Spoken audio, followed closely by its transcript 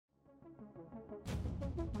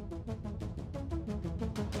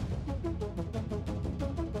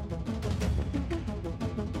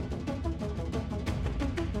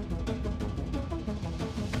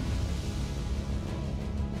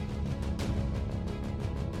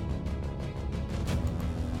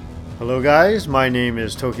Hello guys, my name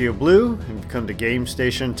is Tokyo Blue and welcome to Game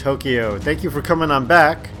Station Tokyo. Thank you for coming on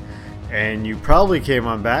back, and you probably came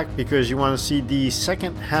on back because you want to see the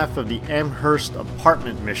second half of the Amherst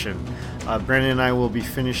apartment mission. Brandon and I will be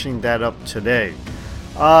finishing that up today.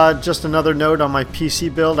 Just another note on my PC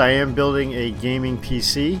build. I am building a gaming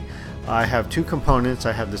PC. I have two components.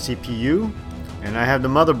 I have the CPU and I have the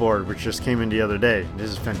motherboard, which just came in the other day. This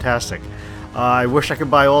is fantastic. I wish I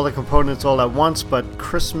could buy all the components all at once, but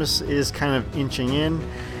Christmas is kind of inching in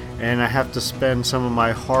and I have to spend some of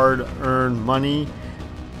my hard-earned money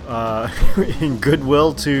in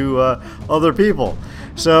goodwill to other people.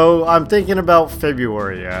 So I'm thinking about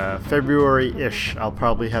February, February-ish. I'll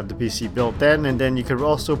probably have the PC built then, and then you could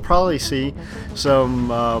also probably see some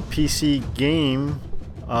PC game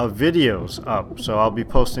videos up. So I'll be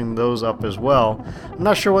posting those up as well. I'm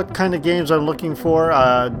not sure what kind of games I'm looking for.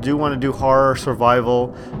 I do want to do horror,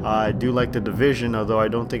 survival. I do like the Division, although I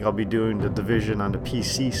don't think I'll be doing the Division on the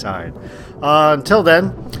PC side. Until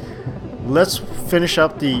then, let's finish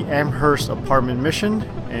up the Amherst apartment mission,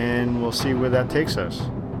 and we'll see where that takes us.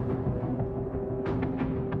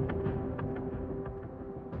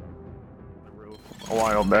 A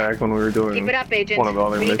while back when we were doing Keep it up, Agent. one of the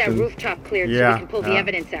other we need missions. that rooftop cleared so we can pull the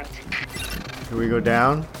evidence out. Can we go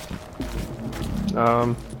down?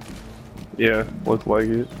 Yeah, looks like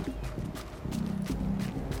it.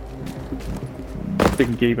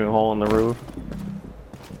 Big gaping hole in the roof.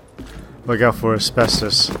 Look out for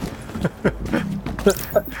asbestos.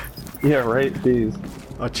 Yeah, right, jeez.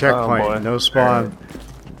 A checkpoint, boy. no spawn,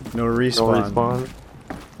 no respawn. No respawn.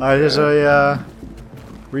 There's a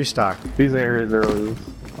restock. These areas are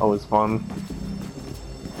always fun.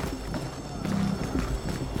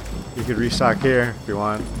 You could restock here if you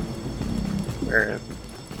want. Alright.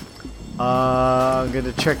 I'm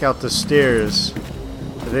gonna check out the stairs.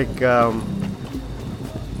 I think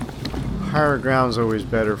higher ground's always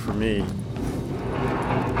better for me.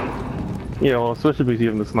 Yeah, well, especially if you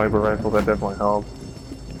have the sniper rifle, that definitely helps.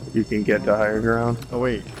 You can get to higher ground. Oh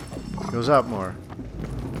wait, it goes up more.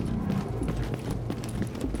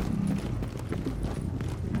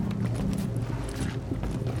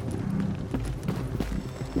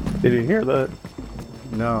 Did you hear that?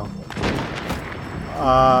 No.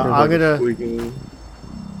 I'm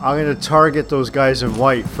gonna target those guys in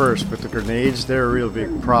white first with the grenades. They're a real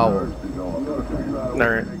big problem.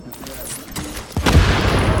 Alright.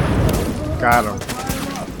 Got him.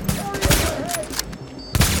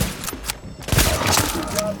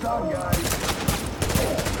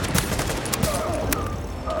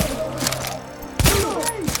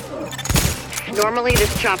 Normally,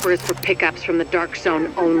 this chopper is for pickups from the dark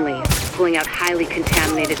zone only, pulling out highly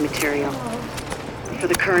contaminated material. For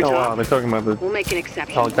the current Oh wow, they're talking about the we'll make an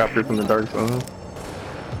exception. helicopter from the dark zone.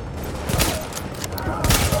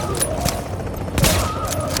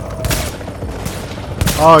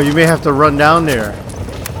 Oh, you may have to run down there.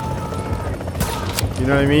 You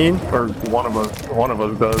know what I mean? Or one of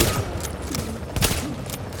us does.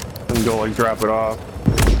 And go like drop it off.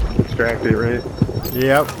 Extract it, right?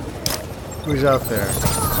 Yep. Who's out there?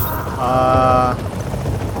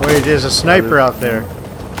 Wait, there's a sniper out there.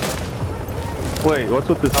 Wait, what's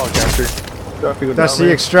with this helicopter? Do I have to go That's down the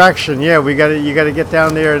there? extraction. Yeah, you gotta get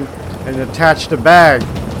down there and attach the bag.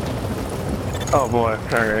 Oh boy,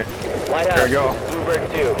 alright. There we go. Bluebird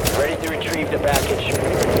 2, ready to retrieve the package.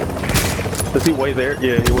 Does he wait there?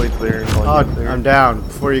 Yeah, he waits there. Oh, I'm down.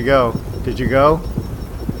 Before you go. Did you go?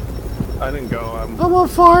 I didn't go. I'm on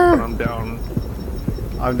fire! I'm down.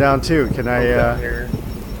 I'm down too. Can I, Down here.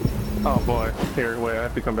 Oh boy. Here, wait, I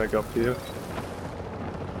have to come back up to you.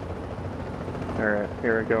 Alright,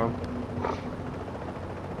 here I go.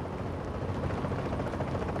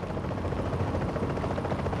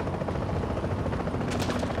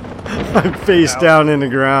 I'm face down in the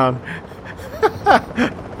ground.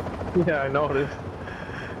 Yeah, I noticed.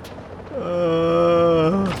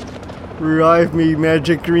 Revive me,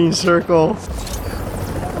 magic green circle.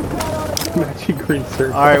 Magic green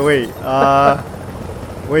circle. Alright, wait.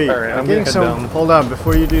 Wait, Alright, I'm I'm getting gonna head some. down. Hold on,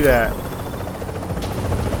 before you do that.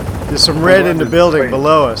 There's some red in the building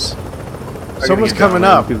below us. Someone's coming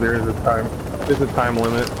up. Because there is a time. There's a time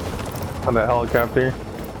limit on that helicopter.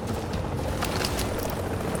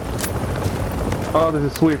 Oh, there's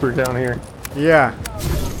a sweeper down here. Yeah.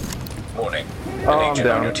 Warning. An Oh, I'm agent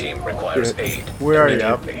on down. your team requires aid. Where are you?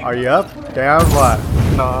 Up? Are you up? Down? What?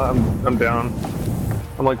 No, I'm down.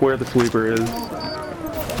 I'm like where the sweeper is.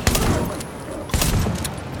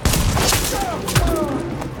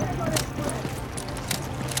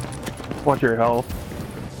 Watch your health.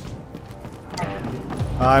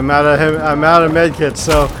 I'm out of medkits,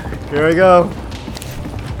 so here we go.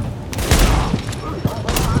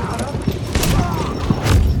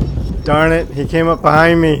 Darn it, he came up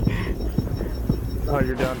behind me. Oh,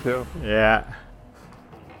 you're down too? Yeah.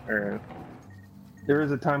 Alright. There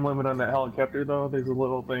is a time limit on that helicopter though. There's a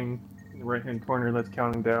little thing in the right hand corner that's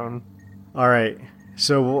counting down. Alright.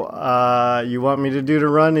 So, you want me to do the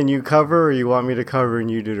run and you cover, or you want me to cover and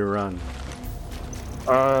you do the run?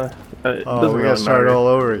 Oh, we gotta start all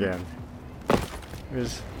over again.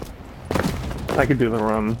 I could do the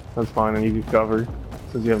run. That's fine, and you can cover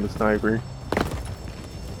since you have the sniper.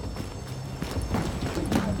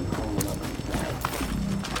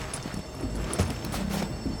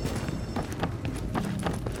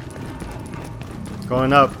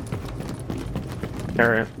 Going up.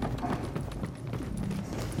 Alright.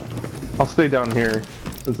 I'll stay down here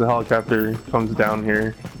since the helicopter comes down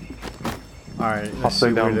here. Alright, I'll let's stay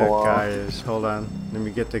see where down that below. guy is. Hold on. Let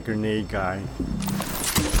me get the grenade guy.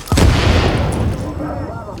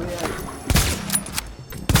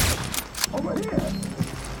 Over here!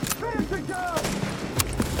 Fancy gun!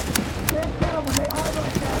 Can't tell when they are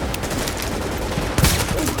like that!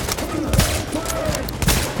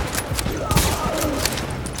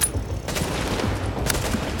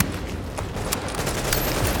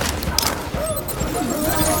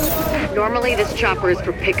 Normally, this chopper is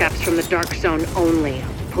for pickups from the dark zone only,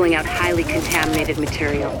 pulling out highly contaminated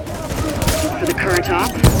material. For the current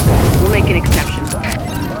op, we'll make an exception.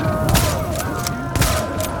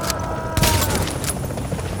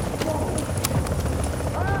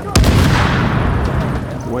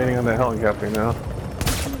 Waiting on the helicopter now.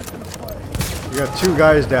 You got two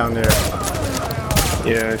guys down there.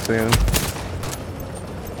 Yeah, I see him.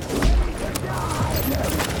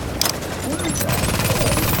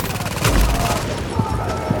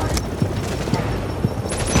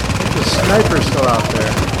 The sniper's still out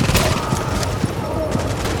there.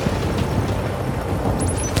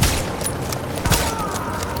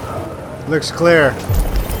 Looks clear.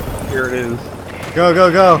 Here it is. Go, go,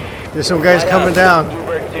 go. There's some guys coming down.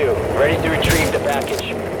 Bluebird 2, ready to retrieve the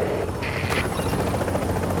package.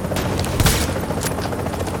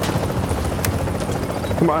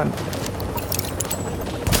 Come on.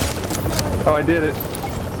 Oh, I did it.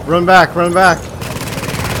 Run back, run back.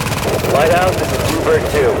 Lighthouse, this is Bluebird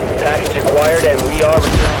 2. Package acquired and we are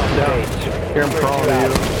returning to base. Here I'm crawling to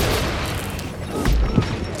you.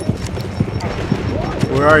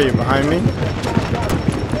 Where are you? Behind me?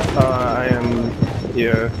 I am.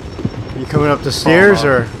 Yeah. You coming up the stairs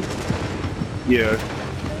or? Yeah.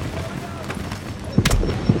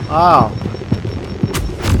 Oh.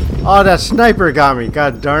 Oh, that sniper got me.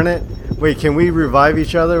 God darn it. Wait, can we revive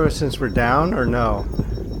each other since we're down or no?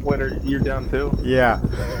 What are you're down too? Yeah.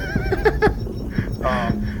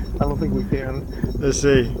 I don't think we can. Let's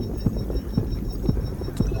see.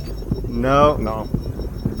 No. No.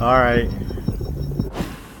 Alright.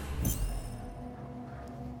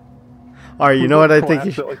 Alright, you know what I think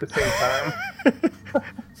you should... at like the same time.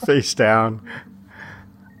 Face down.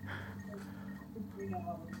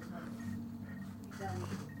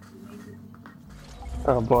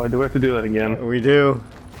 Oh boy, do we have to do that again? We do.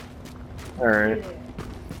 Alright.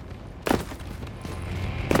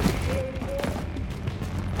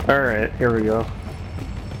 Alright, here we go.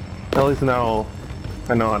 At least now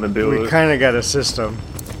I know how to do We it. kind of got a system.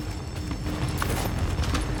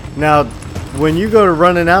 Now, when you go to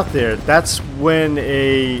running out there, that's when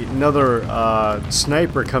another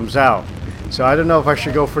sniper comes out. So I don't know if I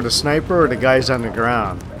should go for the sniper or the guys on the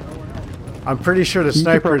ground. I'm pretty sure the You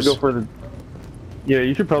should probably snipers... go for the. Yeah,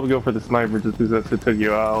 you should probably go for the sniper just because that's what took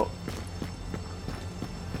you out.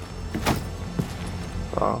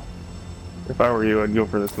 Oh. If I were you, I'd go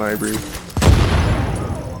for the sniper.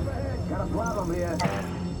 Got a problem here.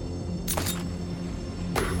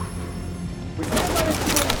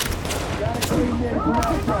 Gotta clean this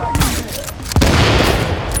up.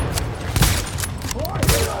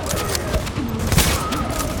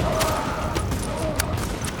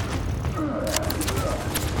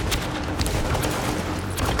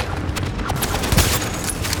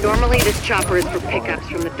 Normally, this chopper is for pickups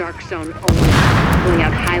from the dark zone only, pulling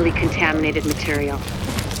out highly contaminated material.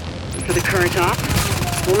 For the current op,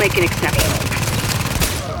 we'll make an exception.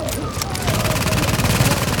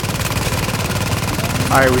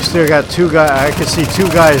 Alright, we still got two guys. I can see two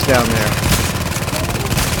guys down there.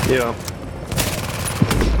 Yeah.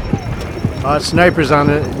 Snipers on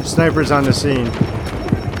the scene.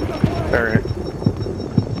 Alright.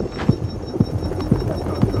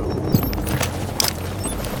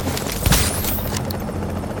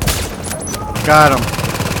 Got him.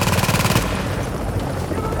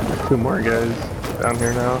 Two more guys down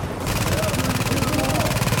here now.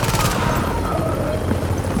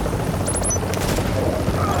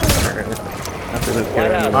 Alright. After this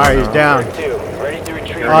guy. Alright, he's down. Ready to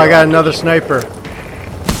retreat. Oh, I got another sniper.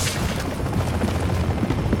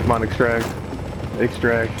 Come on, extract.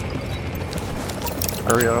 Extract.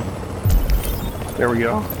 Hurry up. There we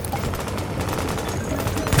go.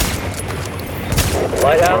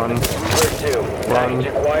 Lighthouse, Run. Bluebird 2. Run. Package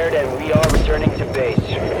acquired and we are returning to base.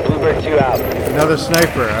 Bluebird 2 out. Another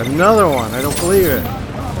sniper. Another one. I don't believe it.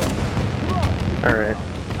 Alright.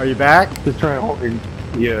 Are you back? Just try and hold your...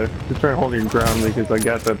 Yeah, just try and hold your ground because I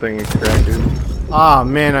got that thing extracted. Ah,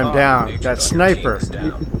 man, I'm down. That sniper.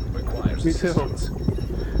 Me too.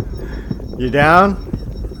 You down?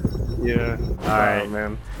 Yeah. Alright. Oh,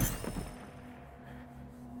 man.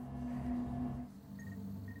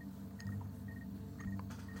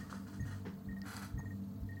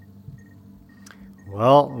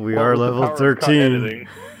 Well, we are Well, with the level power of cut 13. editing.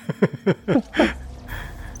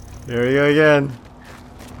 There we go again.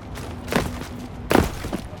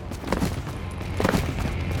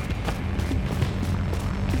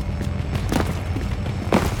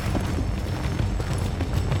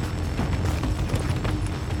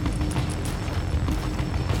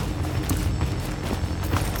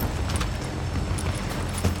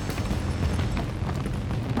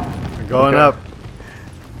 We're going Okay. up.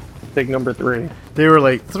 Take number 3. There were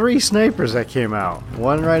like 3 snipers that came out,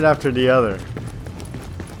 one right after the other.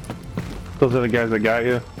 Those are the guys that got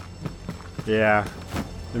you. Yeah.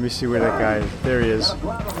 Let me see where that guy is. There he is.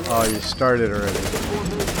 Oh, you started already.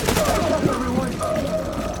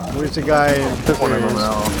 Where's the guy? This one I There he don't is.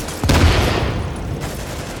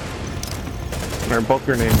 know. Our both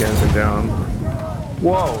grenade guys are down.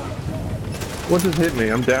 Whoa! What just hit me?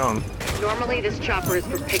 I'm down. Normally, this chopper is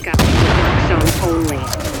for pickups from the dark zone only,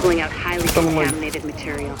 pulling out highly Someone like- contaminated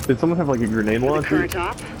material. Did someone have like a grenade For the launcher? current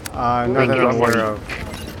op, Not that I'm aware of.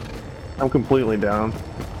 I'm completely down.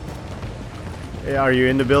 Yeah, are you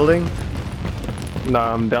in the building?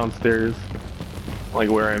 Nah, I'm downstairs. Like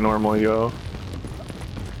where I normally go.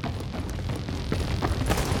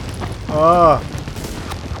 Oh.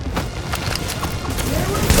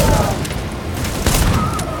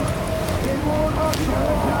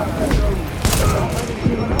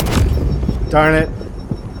 Darn it.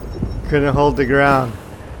 Couldn't hold the ground.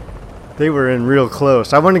 They were in real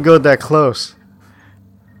close. I wouldn't go that close.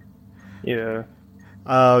 Yeah.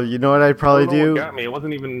 You know what I'd probably I don't know do? what got me. It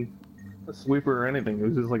wasn't even a sweeper or anything. It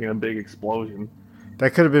was just like a big explosion.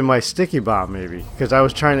 That could have been my sticky bomb, maybe, because I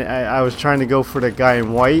was trying to. I was trying to go for the guy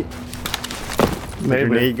in white, the Maybe.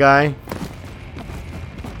 grenade guy.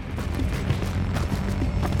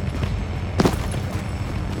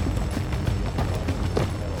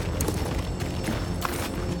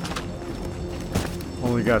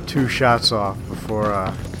 Only got 2 shots off before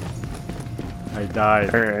I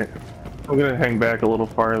died. Alright. I'm gonna hang back a little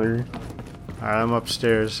farther. Alright, I'm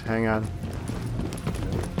upstairs. Hang on.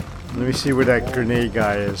 Let me see where that grenade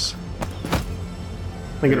guy is.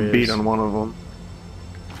 I get There a he beat is. on one of them.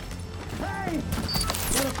 Hey!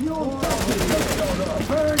 Get a fuel cell.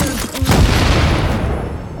 Burn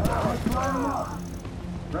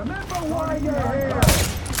and remember why you're here.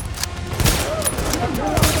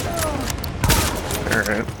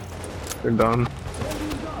 Alright. They're done.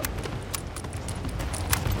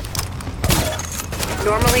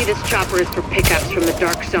 normally this chopper is for pickups from the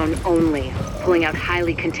dark zone only, pulling out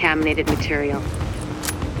highly contaminated material.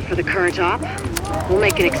 For the current op, we'll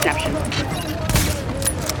make an exception.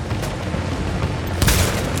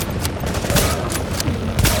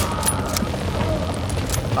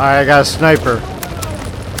 Alright, I got a sniper.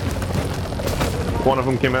 One of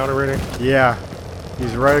them came out already? Yeah.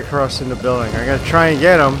 He's right across in the building. I gotta try and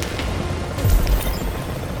get him.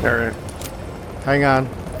 Alright. Hang on.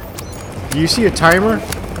 Do you see a timer?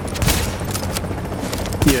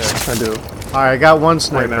 Yeah, I do. Alright, I got one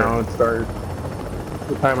sniper. Right now, it starts.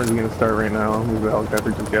 The timer's gonna start right now. Move the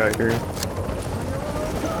helicopter just got here.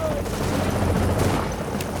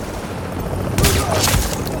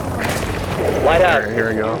 Lighthouse, Alright, here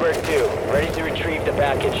we go. Bluebird 2, ready to retrieve the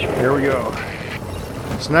package. Here we go.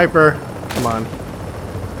 Sniper. Come on.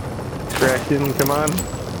 Extraction, come on.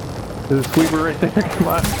 There's a sweeper right there, come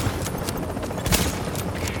on.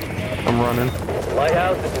 I'm running.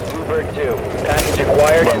 Lighthouse, this is Bluebird 2. Package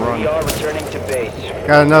acquired Come on, and we run. are returning to base.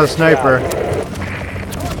 Got another sniper.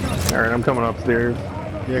 Alright, I'm coming upstairs.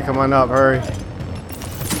 Yeah, come on up, hurry.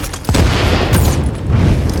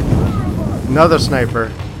 Another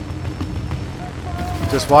sniper.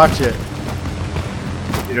 Just watch it.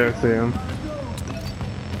 Yeah, I see him.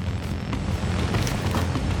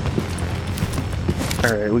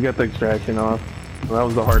 Alright, we got the extraction off. Well, that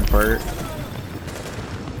was the hard part.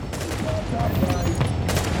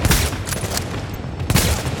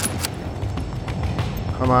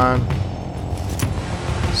 Come on.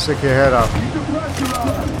 Stick your head up. Keep the pressure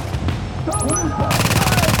on.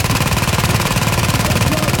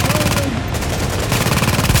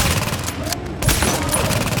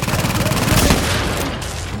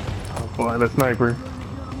 Oh boy, the sniper.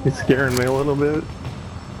 He's scaring me a little bit.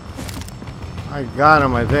 I got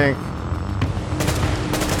him, I think.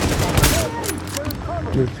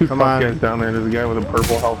 There's two Come tough on. guys down there. There's a guy with a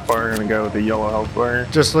purple health bar and a guy with a yellow health bar.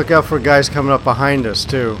 Just look out for guys coming up behind us,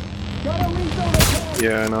 too.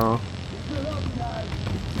 Yeah, I know.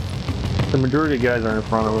 The majority of guys are in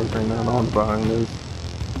front of us right now. No one's behind us.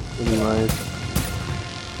 Really nice.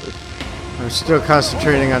 I'm still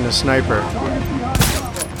concentrating on the sniper.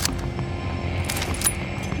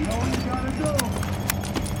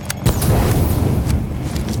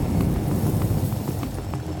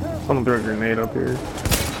 Someone threw a grenade up here.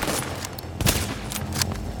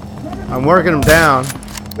 I'm working him down.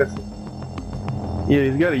 Yeah,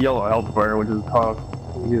 he's got a yellow health bar, which is tough.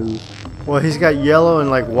 Well, he's got yellow and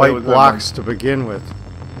like white blocks to begin with.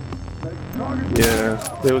 Yeah,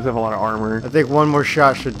 they always have a lot of armor. I think one more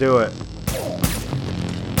shot should do it.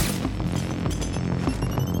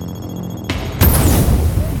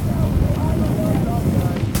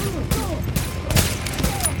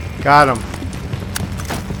 Got him.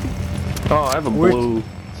 Oh, I have a blue.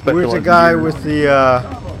 Where's the guy with the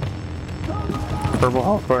purple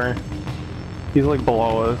health bar? He's like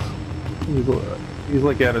below us. He's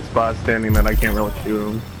like at a spot standing that I can't really shoot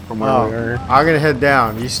him from where we are. I'm gonna head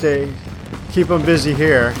down. You stay. Keep him busy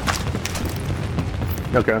here.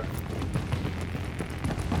 Okay.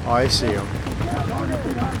 Oh, I see him.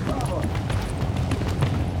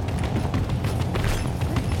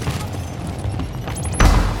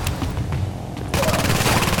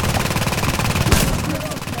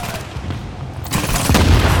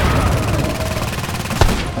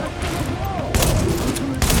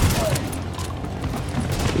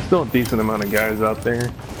 Still a decent amount of guys out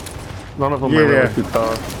there. None of them are really too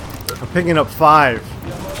tough. I'm picking up 5.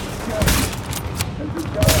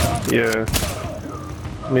 Yeah.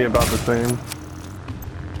 Me about the same.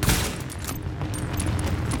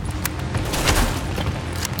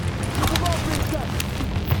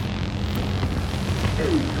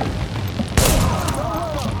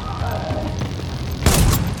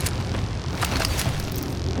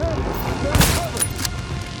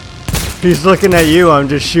 He's looking at you. I'm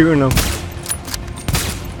just shooting him.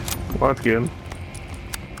 Well, that's good.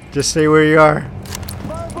 Just stay where you are.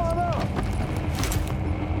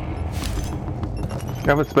 I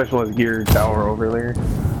have a specialized gear tower over there.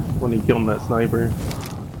 When you kill him, that sniper.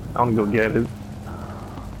 I want to go get it.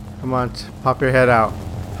 Come on, pop your head out.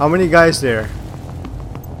 How many guys there?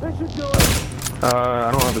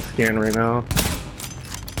 I don't have a scan right now.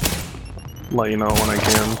 Let you know when I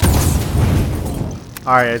can.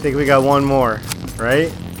 Alright, I think we got one more,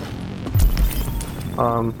 right?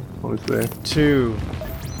 Let me see. 2.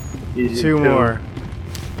 2 more.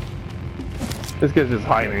 This guy's just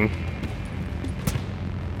hiding.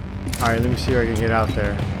 Alright, let me see if I can get out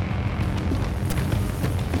there.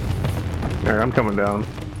 Alright, I'm coming down.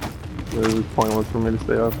 It was pointless for me to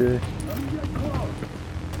stay up here.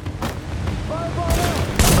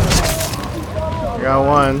 Got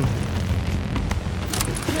one.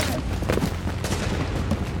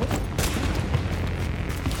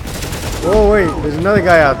 Oh wait, there's another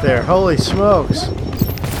guy out there. Holy smokes.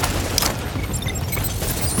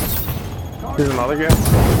 There's another guy?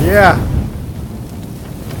 Yeah.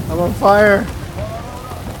 I'm on fire.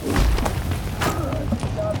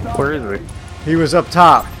 Where is he? He was up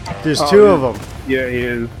top. There's 2 of them. Yeah, he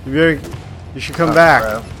is. You should come back.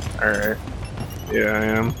 Alright. Yeah, I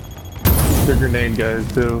am. They're grenade guys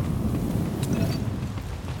too.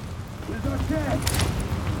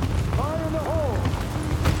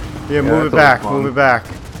 Yeah, move it back. Move it back.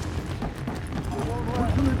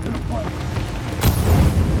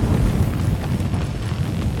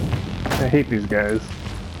 I hate these guys.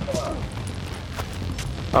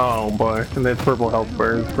 Oh boy, and that purple health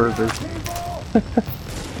bar is perfect.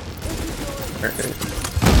 Alright.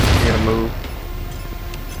 I gotta move.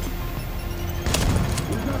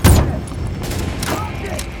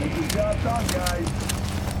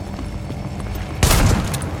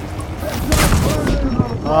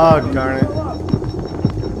 Oh, darn it.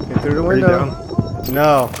 Get through the window. Down?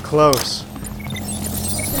 No, close.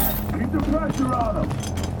 Keep the pressure on him.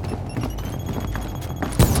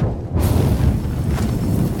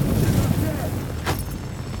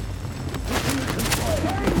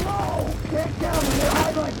 Can't down when they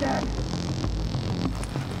hide like that.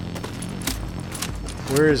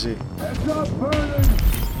 Where is he? Heads up, burning.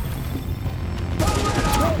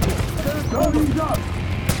 He's up.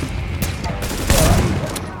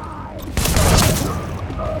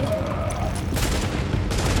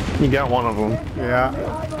 You got one of them. Yeah.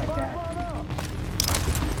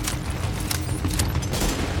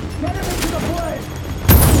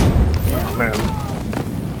 Oh, man.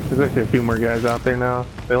 There's actually a few more guys out there now.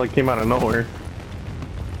 They like came out of nowhere.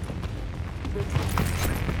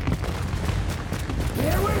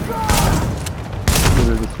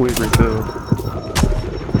 There's a sweeper too.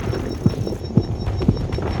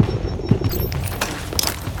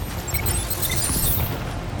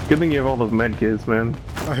 Good thing you have all those med kits, man.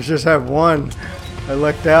 I just have one. I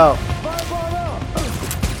lucked out.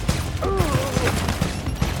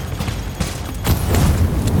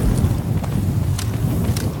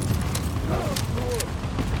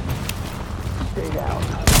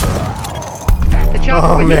 The chopper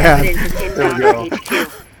Oh, with the man. evidence is inbound to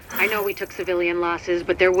HQ. I know we took civilian losses,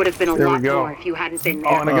 but there would have been a There we lot go. more if you hadn't been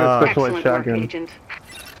there. Oh, and I got a specialized Excellent work, shotgun. Agent.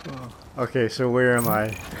 Okay, so where am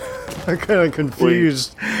I? I'm kind of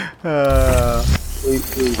confused.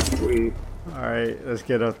 Sweet. Alright, let's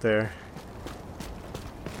get up there.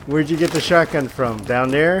 Where'd you get the shotgun from? Down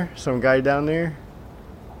there? Some guy down there?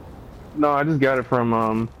 No, I just got it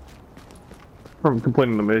from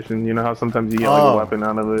completing the mission. You know how sometimes you get like a weapon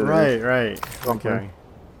out of it. Right. something. Okay.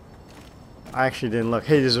 I actually didn't look.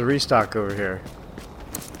 Hey, there's a restock over here.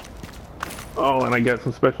 Oh, and I got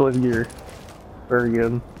some specialized gear. Very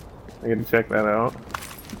good. I gotta check that out.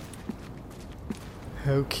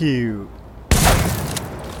 How cute.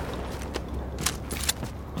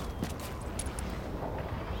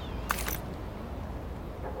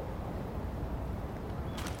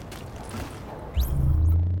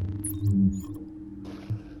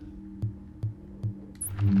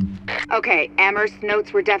 Okay, Amherst's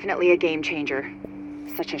notes were definitely a game changer.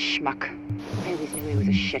 Such a schmuck. I always knew he was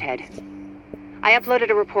a shithead. I uploaded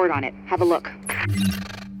a report on it. Have a look.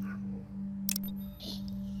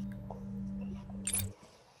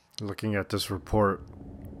 Looking at this report.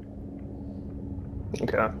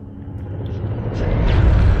 Okay.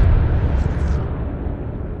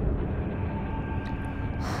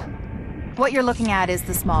 What you're looking at is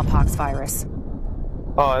the smallpox virus.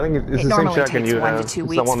 Oh, I think it's It the same normally shotgun takes you 1 have. to 2 It's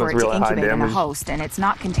weeks the one for that's it to really high incubate in a damage, host, and it's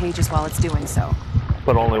not contagious while it's doing so.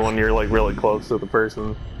 but only when you're like really close to the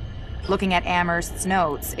person. Looking at Amherst's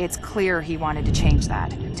notes, it's clear he wanted to change that,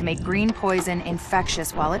 to make green poison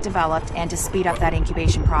infectious while it developed, and to speed up that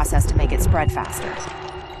incubation process to make it spread faster.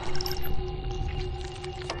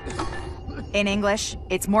 In English,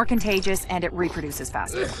 it's more contagious and it reproduces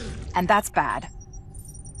faster. And that's bad.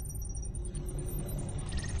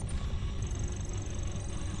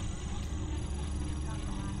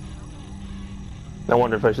 I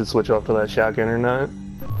wonder if I should switch off to that shotgun or not.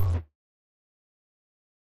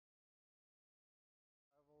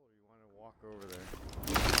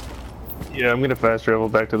 Yeah, I'm gonna fast travel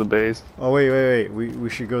back to the base. Oh, wait. We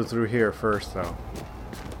should go through here first, though.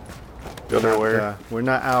 Go there where? We're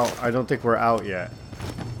not out. I don't think we're out yet.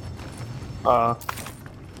 Well,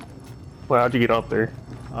 how'd you get up there?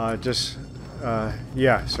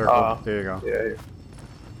 Yeah, circle. There you go. Yeah.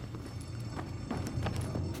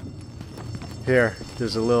 Here,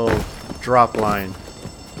 there's a little drop line.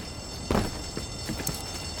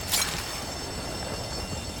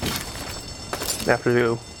 After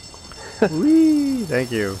you. Whee!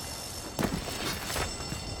 Thank you.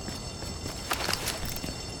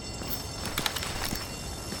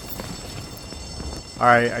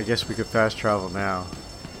 Alright, I guess we could fast travel now.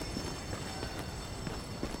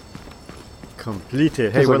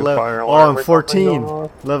 Completed. Hey, There's we're like a level. fire Oh, alarm I'm or something 14. going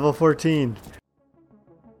off. Level 14.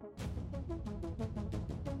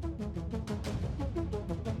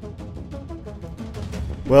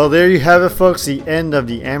 Well, there you have it, folks. The end of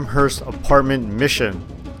the Amherst apartment mission.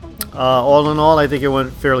 All in all, I think it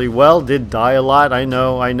went fairly well. Did die a lot. I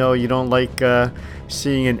know you don't like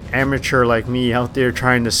seeing an amateur like me out there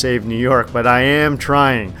trying to save New York, but I am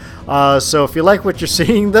trying. So if you like what you're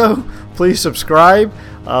seeing, though, please subscribe.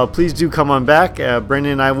 Please do come on back.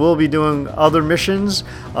 Brendan and I will be doing other missions.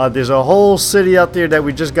 There's a whole city out there that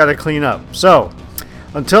we just got to clean up. So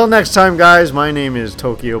until next time, guys, my name is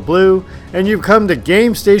Tokyo Blue, and you've come to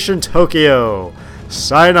Game Station Tokyo.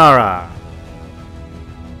 Sayonara.